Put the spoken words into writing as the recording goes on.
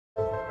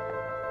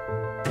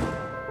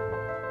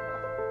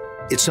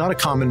It's not a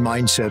common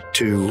mindset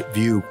to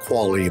view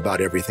quality about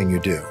everything you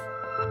do.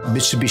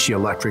 Mitsubishi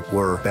Electric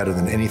were better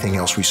than anything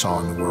else we saw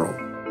in the world.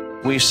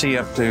 We see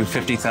up to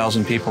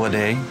 50,000 people a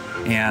day,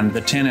 and the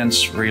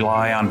tenants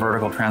rely on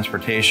vertical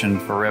transportation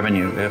for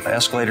revenue. If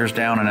escalator's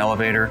down an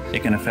elevator,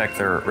 it can affect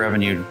their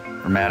revenue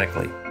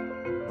dramatically.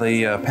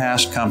 The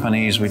past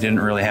companies, we didn't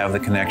really have the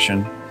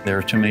connection. There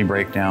were too many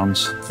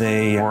breakdowns.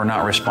 They were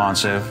not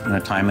responsive in a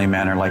timely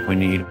manner like we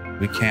need.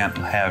 We can't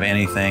have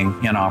anything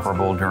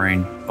inoperable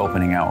during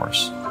opening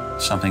hours.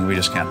 Something we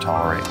just can't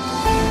tolerate.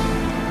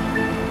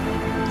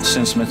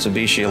 Since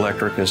Mitsubishi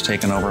Electric has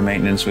taken over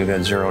maintenance, we've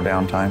had zero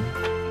downtime.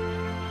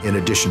 In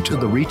addition to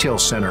the retail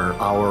center,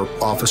 our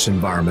office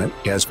environment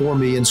has 4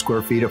 million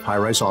square feet of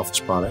high-rise office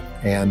product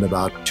and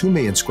about 2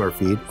 million square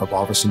feet of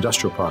office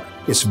industrial product.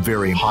 It's a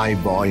very high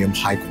volume,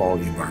 high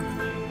quality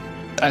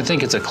environment. I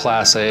think it's a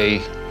Class A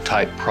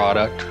type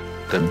product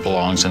that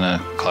belongs in a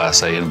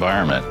Class A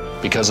environment.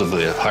 Because of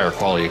the higher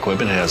quality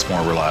equipment, it has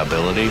more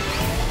reliability.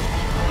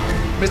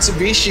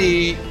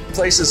 Mitsubishi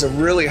places a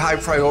really high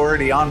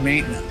priority on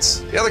maintenance.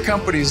 The other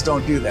companies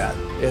don't do that.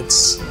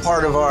 It's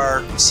part of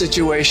our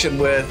situation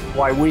with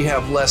why we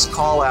have less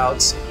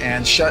call-outs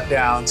and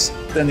shutdowns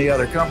than the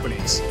other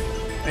companies.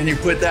 And you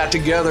put that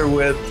together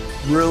with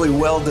really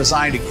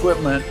well-designed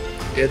equipment,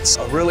 it's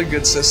a really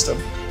good system.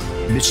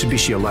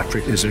 Mitsubishi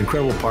Electric is an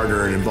incredible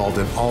partner and involved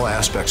in all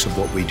aspects of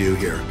what we do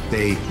here.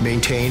 They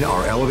maintain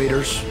our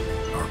elevators,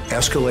 our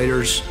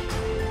escalators,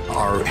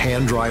 our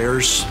hand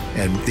dryers,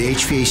 and the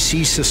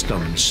HVAC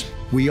systems.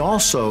 We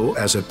also,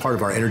 as a part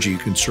of our energy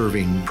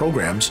conserving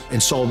programs,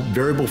 install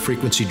variable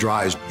frequency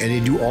drives, and they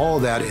do all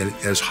of that in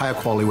as high a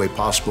quality way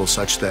possible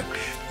such that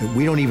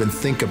we don't even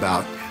think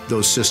about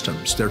those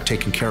systems. They're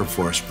taken care of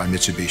for us by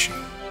Mitsubishi.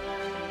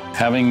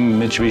 Having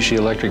Mitsubishi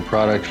Electric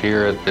product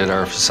here at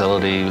our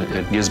facility,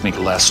 it gives me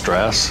less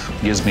stress,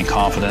 gives me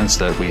confidence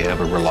that we have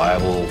a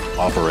reliable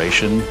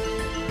operation.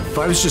 If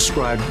I was to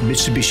describe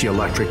Mitsubishi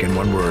Electric in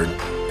one word,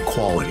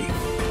 quality.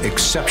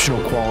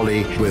 Exceptional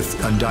quality with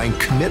undying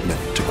commitment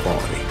to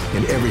quality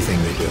in everything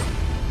they do.